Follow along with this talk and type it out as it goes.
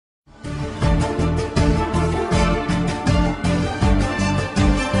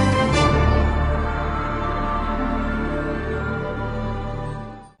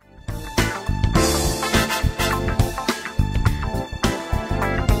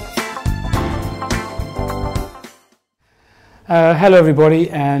Hello everybody,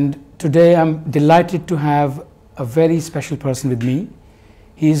 and today I'm delighted to have a very special person with me.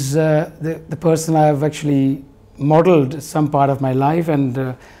 He's the person I've actually modeled some part of my life,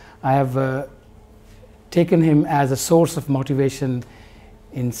 and I have taken him as a source of motivation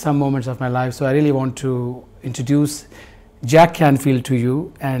in some moments of my life. So I really want to introduce Jack Canfield to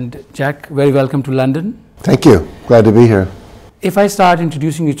you. And Jack, very welcome to London. Thank you. Glad to be here. If I start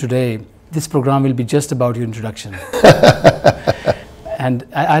introducing you today, this program will be just about your introduction. And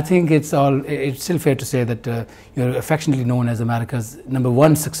I think it's still fair to say that you're affectionately known as America's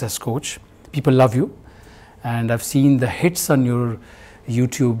 #1 success coach. People love you, and I've seen the hits on your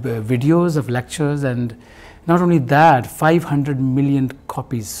YouTube videos of lectures, and not only that, 500 million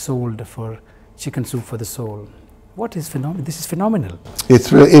copies sold for Chicken Soup for the Soul. What is phenomenal? This is phenomenal.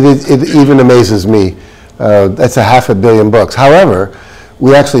 It even amazes me. That's 500 million books. However,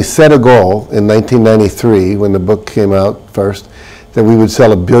 we actually set a goal in 1993 when the book came out first, that we would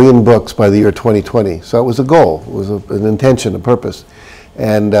sell 1 billion books by the year 2020. So it was a goal, it was an intention, a purpose.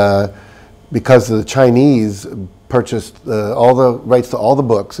 And because the Chinese purchased all the rights to all the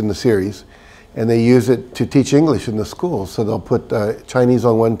books in the series, and they use it to teach English in the schools. So they'll put Chinese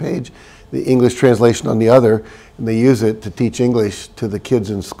on one page, the English translation on the other, and they use it to teach English to the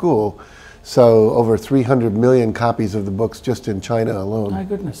kids in school. So over 300 million copies of the books just in China alone. My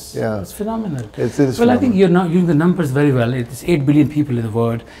goodness, yeah, it's phenomenal. It is well, phenomenal. I think you're not using the numbers very well. It's 8 billion people in the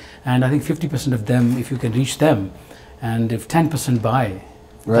world, and I think 50% of them, if you can reach them, and if 10% buy,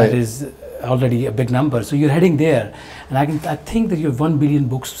 right, that is already a big number. So you're heading there, and I think that your 1 billion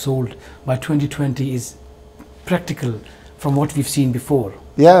books sold by 2020 is practical from what we've seen before.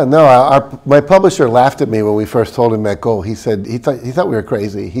 Yeah, no, my publisher laughed at me when we first told him that goal. He said, he thought we were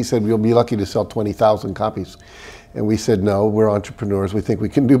crazy. He said, we'll be lucky to sell 20,000 copies. And we said, no, we're entrepreneurs. We think we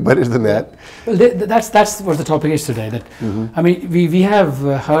can do better than that. Well, that's what the topic is today. That I mean, we have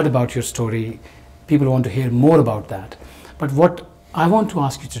heard about your story. People want to hear more about that. But what I want to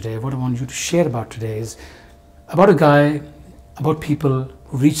ask you today, what I want you to share about today is about a guy, about people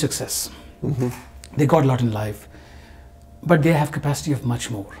who reach success. They got a lot in life, but they have capacity of much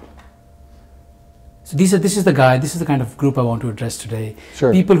more. So this is the kind of group I want to address today.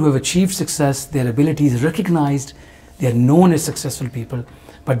 Sure. People who have achieved success, their abilities recognized, they are known as successful people,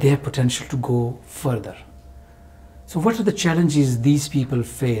 but they have potential to go further. So what are the challenges these people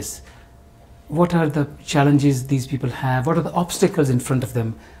face? What are the challenges these people have? What are the obstacles in front of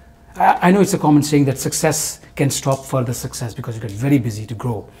them? I know it's a common saying that success can stop further success because you get very busy to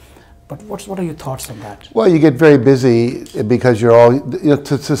grow. But what are your thoughts on that? Well, you get very busy because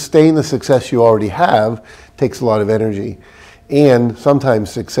to sustain the success you already have takes a lot of energy. And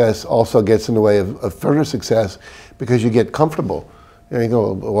sometimes success also gets in the way of further success because you get comfortable. And you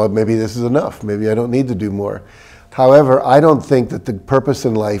go, well, maybe this is enough. Maybe I don't need to do more. However, I don't think that the purpose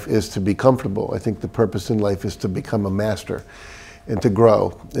in life is to be comfortable. I think the purpose in life is to become a master and to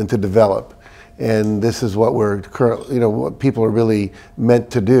grow and to develop. And this is what what people are really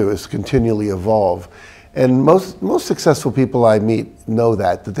meant to do, is continually evolve. And most successful people I meet know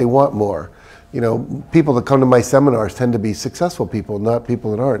that they want more. People that come to my seminars tend to be successful people, not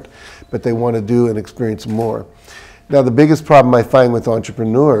people that aren't, but they want to do and experience more. Now, the biggest problem I find with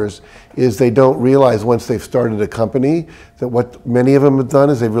entrepreneurs is they don't realize once they've started a company that what many of them have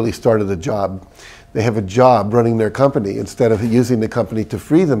done is they've really started a job. They have a job running their company instead of using the company to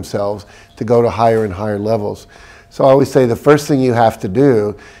free themselves to go to higher and higher levels. So I always say the first thing you have to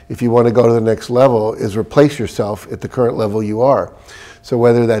do if you want to go to the next level is replace yourself at the current level you are. So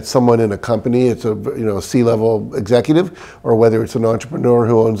whether that's someone in a company, it's a C-level executive, or whether it's an entrepreneur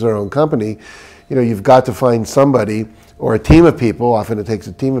who owns their own company, you've got to find somebody or a team of people, often it takes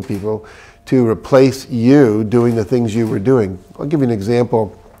a team of people, to replace you doing the things you were doing. I'll give you an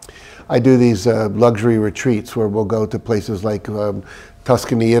example. I do these luxury retreats where we'll go to places like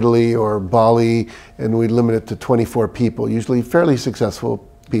Tuscany, Italy, or Bali, and we limit it to 24 people, usually fairly successful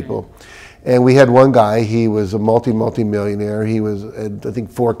people. And we had one guy, he was a multi-millionaire. He was, I think,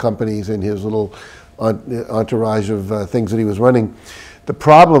 4 companies in his little entourage of things that he was running. The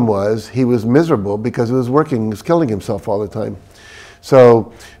problem was he was miserable because he was killing himself all the time.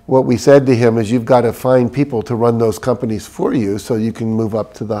 So what we said to him is, you've got to find people to run those companies for you so you can move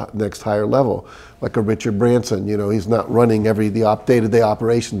up to the next higher level, like a Richard Branson. He's not running the day-to-day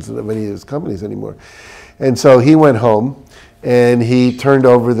operations of any of his companies anymore. And so he went home and he turned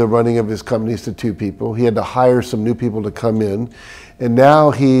over the running of his companies to 2 people. He had to hire some new people to come in, And now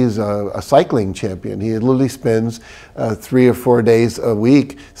he's a cycling champion. He literally spends 3 or 4 days a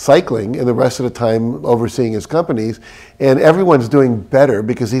week cycling and the rest of the time overseeing his companies. And everyone's doing better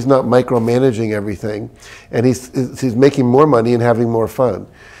because he's not micromanaging everything. And he's making more money and having more fun.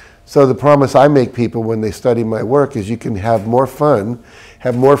 So the promise I make people when they study my work is you can have more fun,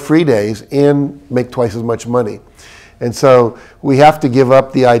 have more free days, and make twice as much money. And so we have to give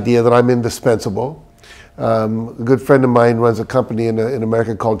up the idea that I'm indispensable. A good friend of mine runs a company in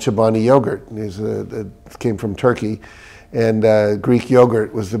America called Chobani Yogurt. It came from Turkey, and Greek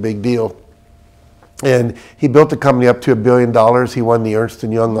yogurt was the big deal. And he built the company up to $1 billion. He won the Ernst &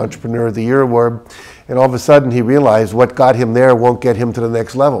 Young Entrepreneur of the Year award. And all of a sudden he realized what got him there won't get him to the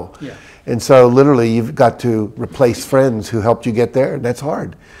next level. Yeah. And so literally you've got to replace friends who helped you get there. That's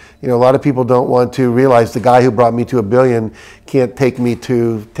hard. You know, a lot of people don't want to realize the guy who brought me to $1 billion can't take me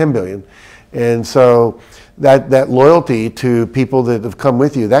to 10 billion. And so that loyalty to people that have come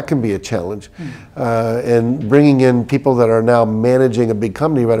with you, that can be a challenge. And bringing in people that are now managing a big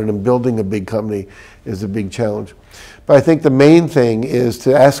company rather than building a big company is a big challenge. But I think the main thing is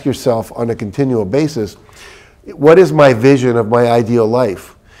to ask yourself on a continual basis, what is my vision of my ideal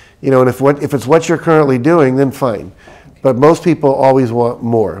life? You know, and if it's what you're currently doing, then fine. But most people always want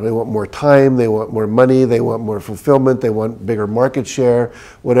more. They want more time, they want more money, they want more fulfillment, they want bigger market share,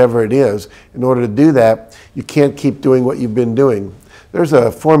 whatever it is. In order to do that, you can't keep doing what you've been doing. There's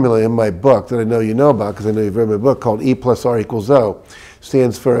a formula in my book that I know you know about because I know you've read my book called E plus R equals O.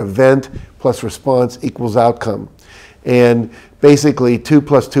 Stands for event plus response equals outcome. And basically 2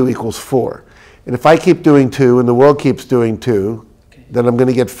 plus 2 equals 4. And if I keep doing 2 and the world keeps doing 2, then I'm going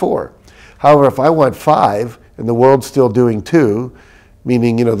to get 4. However, if I want 5, and the world's still doing 2,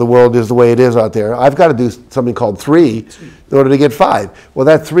 meaning, you know, the world is the way it is out there, I've got to do something called 3 in order to get 5. Well,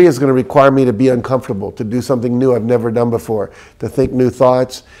 that 3 is going to require me to be uncomfortable, to do something new I've never done before, to think new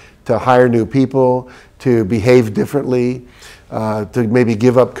thoughts, to hire new people, to behave differently, to maybe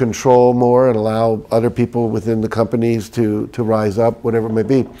give up control more and allow other people within the companies to rise up, whatever it may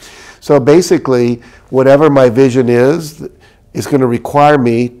be. So basically, whatever my vision is going to require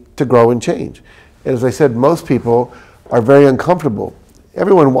me to grow and change. And as I said, most people are very uncomfortable.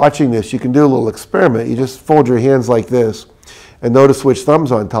 Everyone watching this, you can do a little experiment. You just fold your hands like this and notice which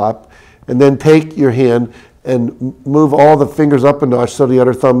thumb's on top, and then take your hand and move all the fingers up a notch so the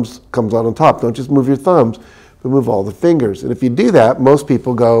other thumb comes out on top. Don't just move your thumbs, but move all the fingers. And if you do that, most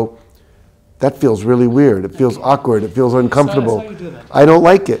people go, that feels really weird. It feels awkward. It feels uncomfortable. That's how you do that. I don't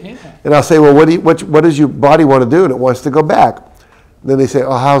like it. Yeah. And I'll say, well, what does your body want to do? And it wants to go back. Then they say,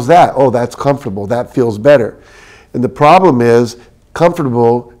 oh, how's that? Oh, that's comfortable. That feels better. And the problem is,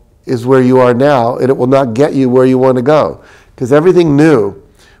 comfortable is where you are now, and it will not get you where you want to go. Because everything new,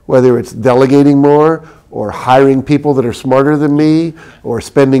 whether it's delegating more, or hiring people that are smarter than me, or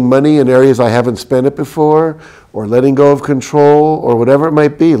spending money in areas I haven't spent it before, or letting go of control, or whatever it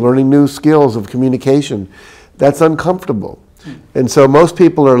might be, learning new skills of communication, that's uncomfortable. And so most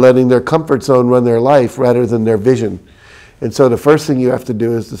people are letting their comfort zone run their life rather than their vision. And so the first thing you have to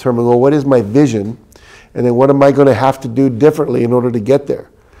do is determine, well, what is my vision? And then what am I going to have to do differently in order to get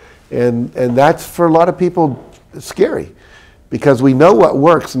there? And that's, for a lot of people, scary, because we know what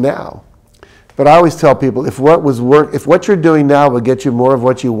works now. But I always tell people, if what you're doing now will get you more of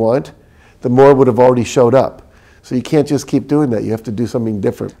what you want, the more would have already showed up. So you can't just keep doing that. You have to do something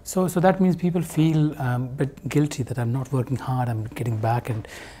different. So that means people feel a bit guilty that I'm not working hard, I'm getting back and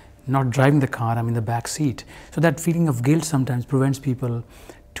not driving the car, I'm in the back seat. So that feeling of guilt sometimes prevents people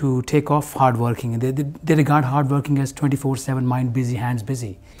to take off hard working, and they regard hard working as 24/7, mind busy, hands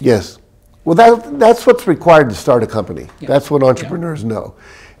busy. Yes. Well, that's what's required to start a company. Yeah. That's what entrepreneurs know.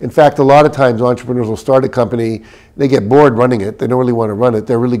 In fact, a lot of times entrepreneurs will start a company, they get bored running it, they don't really want to run it,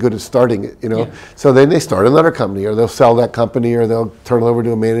 they're really good at starting it, you know. Yeah. So then they start another company, or they'll sell that company, or they'll turn it over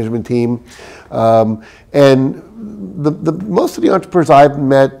to a management team. And most of the entrepreneurs I've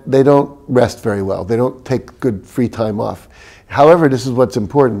met, they don't rest very well. They don't take good free time off. However, this is what's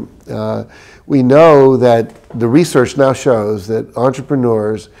important. We know that the research now shows that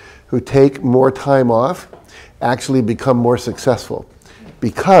entrepreneurs who take more time off actually become more successful,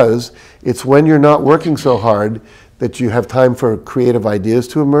 because it's when you're not working so hard that you have time for creative ideas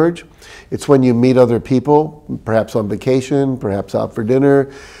to emerge. It's when you meet other people, perhaps on vacation, perhaps out for dinner,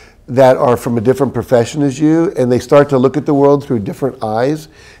 that are from a different profession as you, and they start to look at the world through different eyes,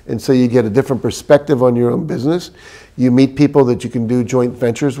 and so you get a different perspective on your own business. You meet people that you can do joint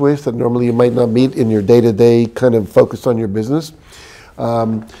ventures with that normally you might not meet in your day-to-day kind of focus on your business.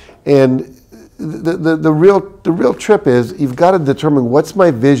 And the real trip is, you've got to determine, what's my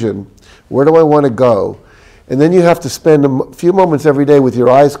vision, where do I want to go, And then you have to spend a few moments every day with your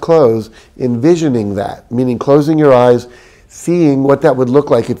eyes closed, envisioning that, meaning closing your eyes, seeing what that would look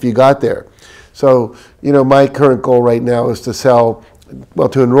like if you got there. So, you know, my current goal right now is to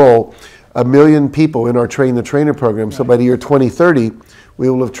to enroll 1 million people in our Train the Trainer program. So by the year 2030, we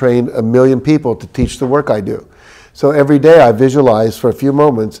will have trained 1 million people to teach the work I do. So every day I visualize for a few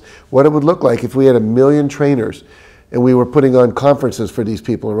moments what it would look like if we had 1 million trainers and we were putting on conferences for these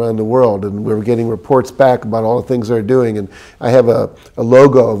people around the world, and we were getting reports back about all the things they're doing. And I have a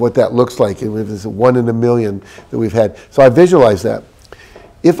logo of what that looks like. It was 1 in 1 million that we've had. So I visualize that.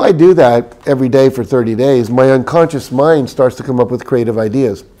 If I do that every day for 30 days, my unconscious mind starts to come up with creative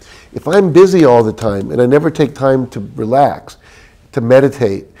ideas. If I'm busy all the time and I never take time to relax, to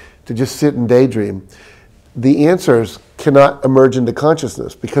meditate, to just sit and daydream, the answers cannot emerge into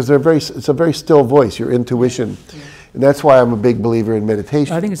consciousness because it's a very still voice, your intuition. Yeah. And that's why I'm a big believer in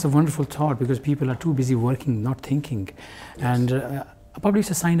meditation. I think it's a wonderful thought because people are too busy working, not thinking. Yes. And probably it's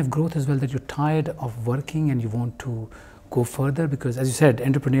a sign of growth as well that you're tired of working and you want to go further, because as you said,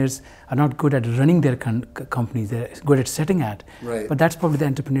 entrepreneurs are not good at running their companies, they're good at setting at. Right. But that's probably the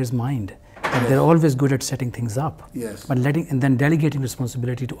entrepreneur's mind. And they're always good at setting things up. Yes. But and then delegating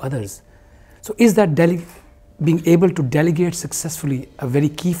responsibility to others. So is that being able to delegate successfully a very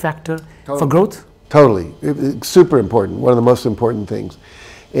key factor for growth? Totally. It's super important, one of the most important things.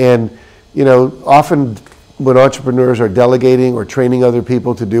 And, you know, often when entrepreneurs are delegating or training other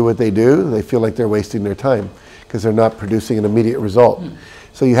people to do what they do, they feel like they're wasting their time because they're not producing an immediate result.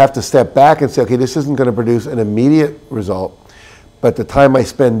 So you have to step back and say, okay, this isn't going to produce an immediate result, but the time I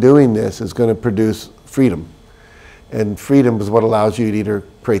spend doing this is going to produce freedom. And freedom is what allows you to either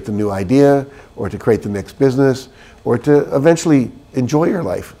create the new idea or to create the next business or to eventually enjoy your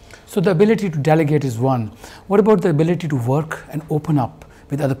life. So the ability to delegate is one. What about the ability to work and open up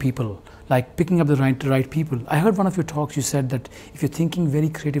with other people, like picking up the right people? I heard one of your talks, you said that if you're thinking very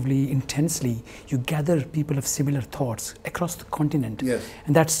creatively, intensely, you gather people of similar thoughts across the continent. Yes.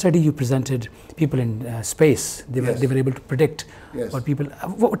 And that study you presented, people in space, they were able to predict what people...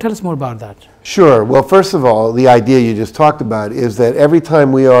 tell us more about that. Sure. Well, first of all, the idea you just talked about is that every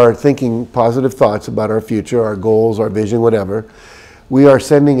time we are thinking positive thoughts about our future, our goals, our vision, whatever, we are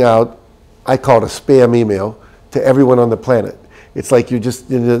sending out, I call it a spam email, to everyone on the planet. It's like you're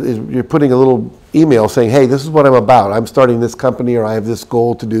putting a little email saying, hey, this is what I'm about. I'm starting this company, or I have this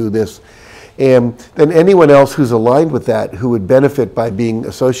goal to do this. And then anyone else who's aligned with that, who would benefit by being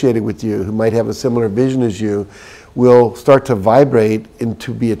associated with you, who might have a similar vision as you, will start to vibrate and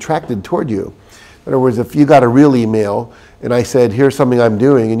to be attracted toward you. In other words, if you got a real email and I said, here's something I'm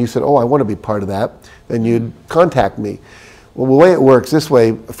doing, and you said, oh, I want to be part of that, then you'd contact me. Well, the way it works this way,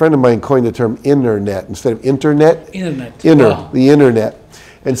 a friend of mine coined the term internet instead of internet. The internet.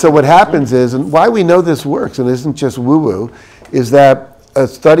 And so what happens is, and why we know this works and isn't just woo-woo, is that a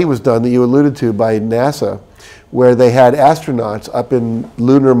study was done that you alluded to by NASA, where they had astronauts up in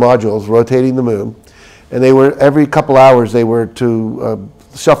lunar modules rotating the moon, and they were, every couple hours, they were to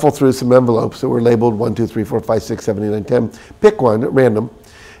shuffle through some envelopes that were labeled 1, 2, 3, 4, 5, 6, 7, 8, 9, 10, pick one at random,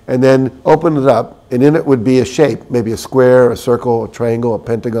 and then open it up, and in it would be a shape, maybe a square, a circle, a triangle, a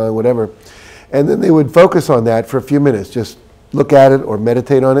pentagon, whatever. And then they would focus on that for a few minutes, just look at it or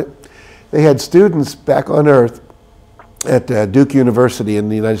meditate on it. They had students back on Earth at Duke University in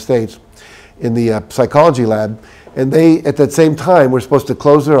the United States in the psychology lab, and they, at that same time, were supposed to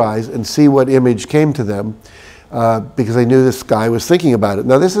close their eyes and see what image came to them because they knew this guy was thinking about it.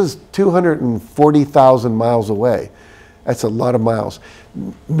 Now, this is 240,000 miles away. That's a lot of miles.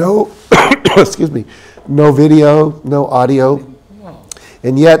 No, excuse me, no video, no audio,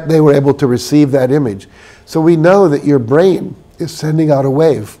 and yet they were able to receive that image. So we know that your brain is sending out a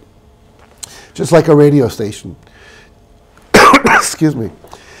wave, just like a radio station. Excuse me.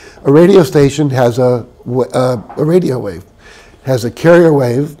 A radio station has a radio wave, has a carrier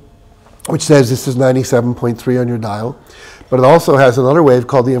wave, which says this is 97.3 on your dial, but it also has another wave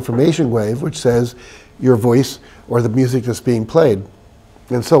called the information wave, which says your voice or the music that's being played.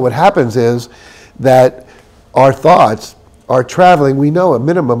 And so what happens is that our thoughts are traveling, we know, a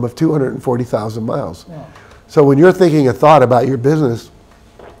minimum of 240,000 miles. Yeah. So when you're thinking a thought about your business,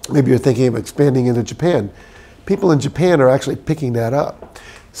 maybe you're thinking of expanding into Japan, people in Japan are actually picking that up.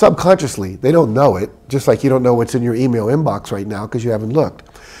 Subconsciously, they don't know it, just like you don't know what's in your email inbox right now because you haven't looked.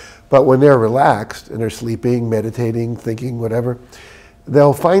 But when they're relaxed and they're sleeping, meditating, thinking, whatever,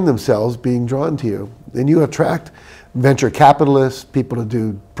 they'll find themselves being drawn to you. And you attract venture capitalists, people to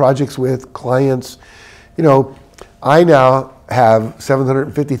do projects with, clients. You know, I now have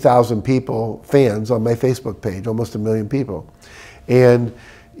 750,000 people, fans on my Facebook page, almost 1 million people. And,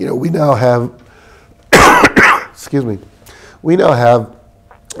 you know, we now have excuse me, we now have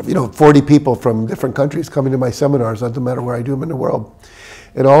 40 people from different countries coming to my seminars, doesn't matter where I do them in the world.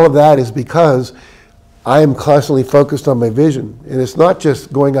 And all of that is because I am constantly focused on my vision. And it's not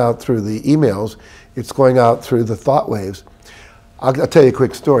just going out through the emails, it's going out through the thought waves. I'll tell you a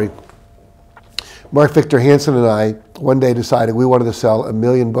quick story. Mark Victor Hansen and I one day decided we wanted to sell 1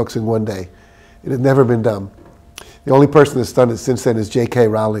 million books in one day. It had never been done. The only person that's done it since then is J.K.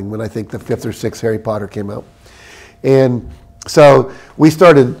 Rowling, when I think the 5th or 6th Harry Potter came out. And so we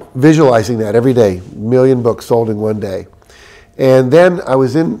started visualizing that every day, 1 million books sold in one day. And then I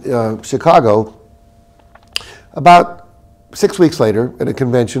was in Chicago about 6 weeks later at a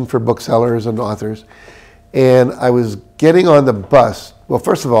convention for booksellers and authors. And I was getting on the bus. Well,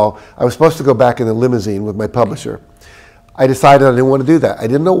 first of all, I was supposed to go back in the limousine with my publisher. I decided I didn't want to do that. I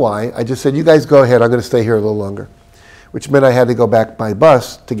didn't know why. I just said, you guys go ahead, I'm going to stay here a little longer, which meant I had to go back by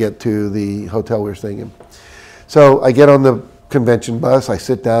bus to get to the hotel we were staying in. So I get on the convention bus, I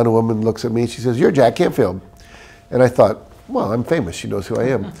sit down, a woman looks at me, she says, you're Jack Canfield. And I thought, well, I'm famous, she knows who I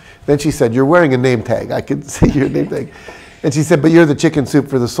am. Then she said, you're wearing a name tag, I could see your name tag. And she said, but you're the chicken soup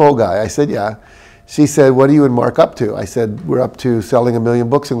for the soul guy. I said, yeah. She said, what are you and Mark up to? I said, we're up to selling 1 million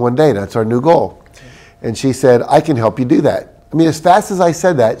books in one day, that's our new goal. And she said, I can help you do that. I mean, as fast as I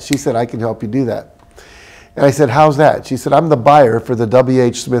said that, she said, I can help you do that. And I said, how's that? She said, I'm the buyer for the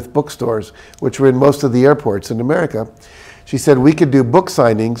W.H. Smith bookstores, which were in most of the airports in America. She said, we could do book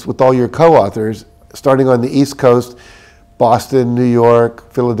signings with all your co-authors, starting on the East Coast, Boston, New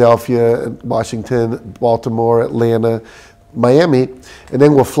York, Philadelphia, Washington, Baltimore, Atlanta, Miami, and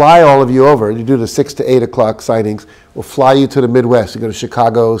then we'll fly all of you over. You do the 6 to 8 o'clock signings. We'll fly you to the Midwest. You go to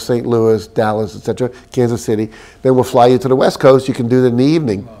Chicago, St. Louis, Dallas, etc., Kansas City. Then we'll fly you to the West Coast. You can do it in the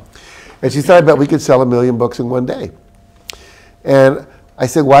evening. And she said, I bet we could sell 1 million books in one day. And I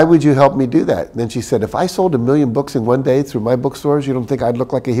said, why would you help me do that? And then she said, if I sold 1 million books in one day through my bookstores, you don't think I'd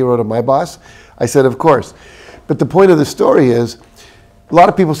look like a hero to my boss? I said, of course. But the point of the story is, a lot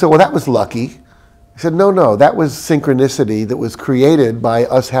of people say, well, that was lucky. I said, no, that was synchronicity that was created by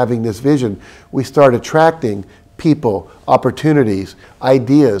us having this vision. We start attracting people, opportunities,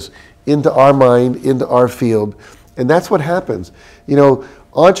 ideas into our mind, into our field, and that's what happens.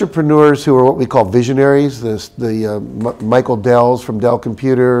 Entrepreneurs who are what we call visionaries, Michael Dell's from Dell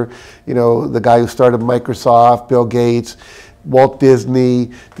Computer, the guy who started Microsoft, Bill Gates, Walt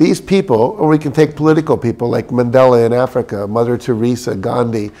Disney, these people, or we can take political people like Mandela in Africa, Mother Teresa,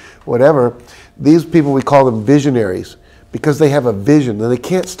 Gandhi, whatever. These people, we call them visionaries because they have a vision and they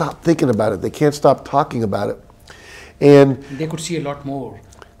can't stop thinking about it. They can't stop talking about it. And they could see a lot more.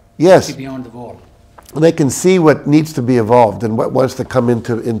 Yes. Beyond the wall. They can see what needs to be evolved and what wants to come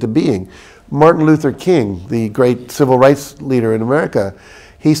into being. Martin Luther King, the great civil rights leader in America,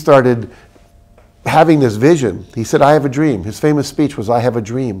 he started having this vision. He said, I have a dream. His famous speech was, I have a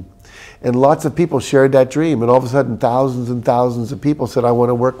dream. And lots of people shared that dream. And all of a sudden, thousands and thousands of people said, I want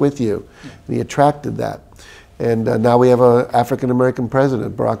to work with you. And he attracted that. And now we have an African-American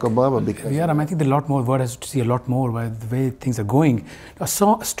president, Barack Obama. Because yeah, I think the world has to see a lot more by the way things are going. A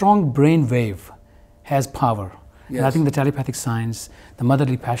strong brain wave has power. Yes. And I think the telepathic science, the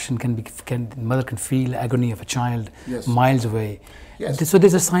motherly passion the mother can feel agony of a child miles away. Yes. So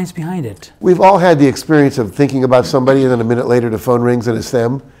there's a science behind it. We've all had the experience of thinking about somebody and then a minute later the phone rings and it's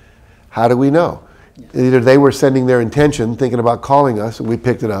them. How do we know? Yeah. Either they were sending their intention, thinking about calling us and we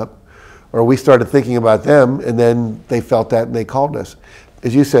picked it up, or we started thinking about them and then they felt that and they called us.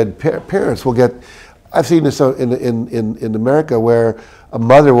 As you said, parents will get, I've seen this in America where a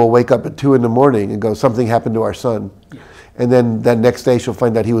mother will wake up at 2 in the morning and go, something happened to our son. Yeah. And then that next day she'll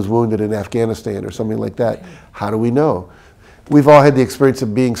find out he was wounded in Afghanistan or something like that. How do we know? We've all had the experience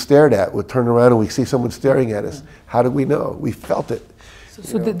of being stared at. We'll turn around and we see someone staring at us. How do we know? We felt it.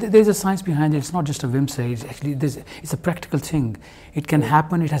 So there's a science behind it. It's not just a whim say. It's a practical thing. It can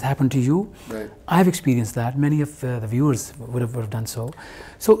happen. It has happened to you. Right. I've experienced that. Many of the viewers would have done so.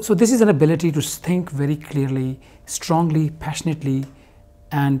 So this is an ability to think very clearly, strongly, passionately,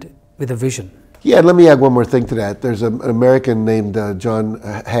 and with a vision. Yeah, and let me add one more thing to that. There's an American named John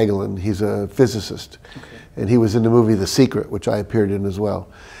Hagelin. He's a physicist. Okay. And he was in the movie The Secret, which I appeared in as well.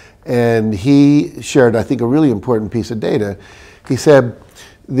 And he shared, I think, a really important piece of data. He said,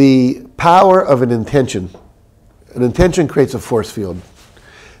 the power of an intention creates a force field.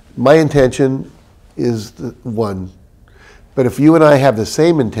 My intention is one. But if you and I have the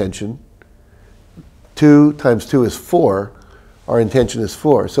same intention, 2 times 2 is 4, our intention is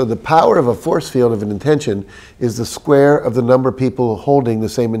 4. So the power of a force field of an intention is the square of the number of people holding the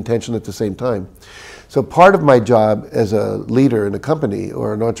same intention at the same time. So part of my job as a leader in a company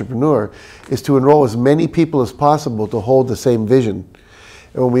or an entrepreneur is to enroll as many people as possible to hold the same vision.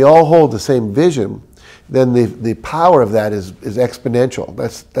 And when we all hold the same vision, then the power of that is exponential.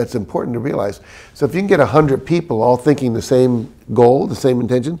 That's important to realize. So if you can get 100 people all thinking the same goal, the same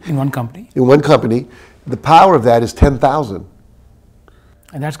intention. In one company? In one company, the power of that is 10,000.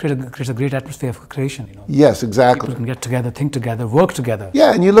 And that creates a great atmosphere for creation, you know. Yes, exactly. People can get together, think together, work together.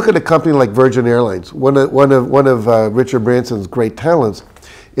 Yeah, and you look at a company like Virgin Airlines. One of Richard Branson's great talents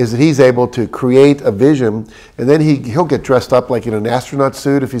is that he's able to create a vision, and then he'll get dressed up like in an astronaut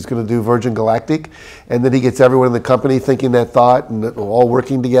suit if he's going to do Virgin Galactic, and then he gets everyone in the company thinking that thought and all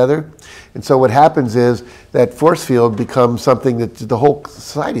working together. And so what happens is that force field becomes something that the whole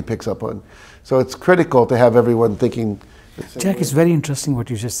society picks up on. So it's critical to have everyone thinking. Jack, it's very interesting what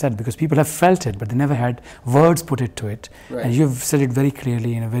you just said, because people have felt it, but they never had words put it to it. Right. And you've said it very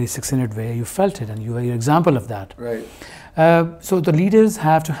clearly in a very succinct way. You felt it, and you are an example of that. Right. So the leaders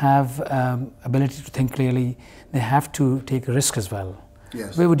have to have ability to think clearly. They have to take a risk as well.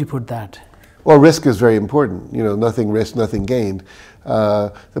 Yes. Where would you put that? Well, risk is very important. You know, nothing risked, nothing gained.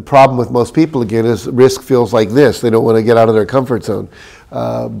 The problem with most people, again, is risk feels like this. They don't want to get out of their comfort zone.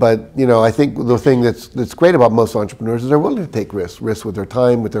 But, you know, I think the thing that's great about most entrepreneurs is they're willing to take risks. Risks with their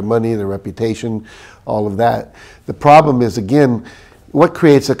time, with their money, their reputation, all of that. The problem is, again, what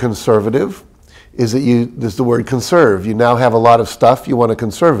creates a conservative is that there's the word conserve. You now have a lot of stuff, you want to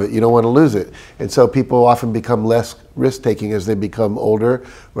conserve it, you don't want to lose it. And so people often become less risk-taking as they become older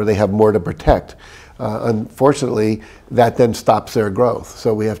or they have more to protect. Unfortunately, that then stops their growth.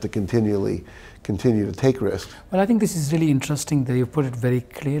 So we have to continue to take risks. Well, I think this is really interesting that you put it very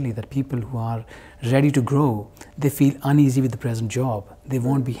clearly, that people who are ready to grow, they feel uneasy with the present job. They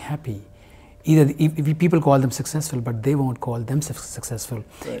won't be happy. Either if people call them successful, but they won't call themselves successful.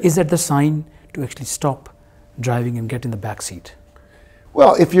 Right. Is that the sign to actually stop driving and get in the back seat?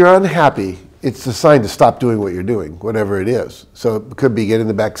 Well, if you're unhappy, it's a sign to stop doing what you're doing, whatever it is. So it could be get in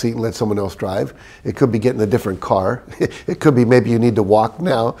the back seat and let someone else drive. It could be get in a different car. It could be maybe you need to walk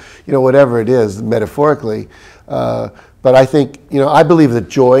now, you know, whatever it is, metaphorically. But I think, you know, I believe that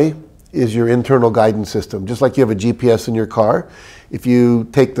joy is your internal guidance system. Just like you have a GPS in your car, if you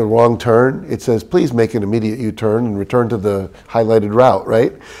take the wrong turn, it says, please make an immediate U-turn and return to the highlighted route,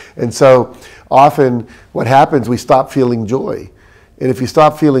 right? And so often what happens, we stop feeling joy. And if you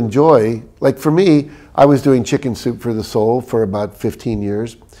stop feeling joy, like for me, I was doing Chicken Soup for the Soul for about 15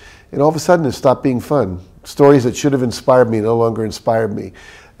 years. And all of a sudden it stopped being fun. Stories that should have inspired me no longer inspired me.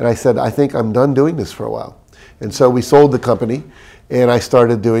 And I said, I think I'm done doing this for a while. And so we sold the company and I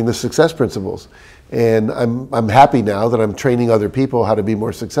started doing the success principles. And I'm happy now that I'm training other people how to be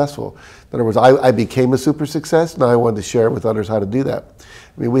more successful. In other words, I became a super success. Now I wanted to share with others how to do that.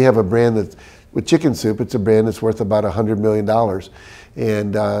 I mean, we have a brand that, with Chicken Soup, it's a brand that's worth about $100 million.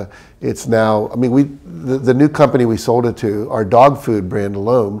 And it's now, I mean, the new company we sold it to, our dog food brand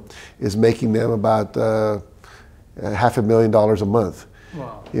alone, is making them about $500,000 a month.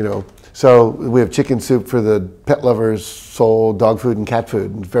 Wow. You know, so we have Chicken Soup for the pet lovers, soul, dog food, and cat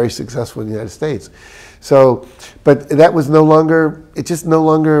food, and very successful in the United States. So, but that was no longer, it just no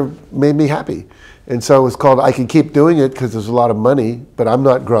longer made me happy. And so it was called, I can keep doing it because there's a lot of money, but I'm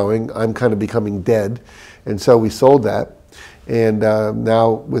not growing, I'm kind of becoming dead. And so we sold that. And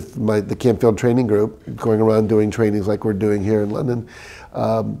now with the Canfield training group, going around doing trainings like we're doing here in London,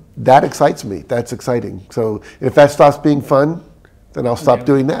 that excites me, that's exciting. So if that stops being fun, then I'll stop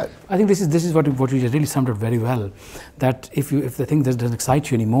doing that. I think this is what you really summed up very well. That if the thing that doesn't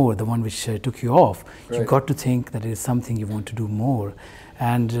excite you anymore, the one which took you off, right, you've got to think that it is something you want to do more.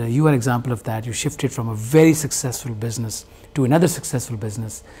 And you are an example of that. You shifted from a very successful business to another successful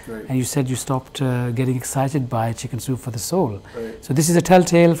business. Right. And you said you stopped getting excited by Chicken Soup for the Soul. Right. So this is a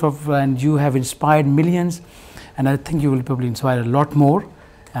telltale, and you have inspired millions. And I think you will probably inspire a lot more.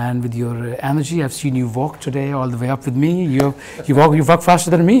 And with your energy, I've seen you walk today all the way up with me. You walk faster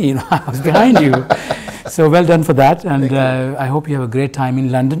than me. You know, I was behind you. So well done for that. And I hope you have a great time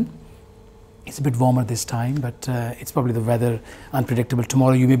in London. It's a bit warmer this time, but it's probably the weather unpredictable.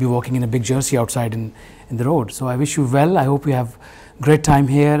 Tomorrow you may be walking in a big jersey outside in the road. So I wish you well. I hope you have a great time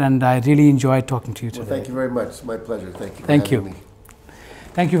here, and I really enjoyed talking to you today. Well, thank you very much. It's my pleasure. Thank you. Thank you.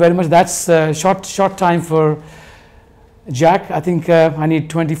 Thank you very much. That's short time for Jack. I think I need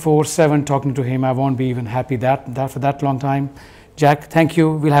 24/7 talking to him. I won't be even happy for that long time. Jack, thank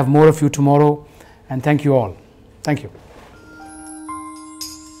you. We'll have more of you tomorrow, and thank you all. Thank you.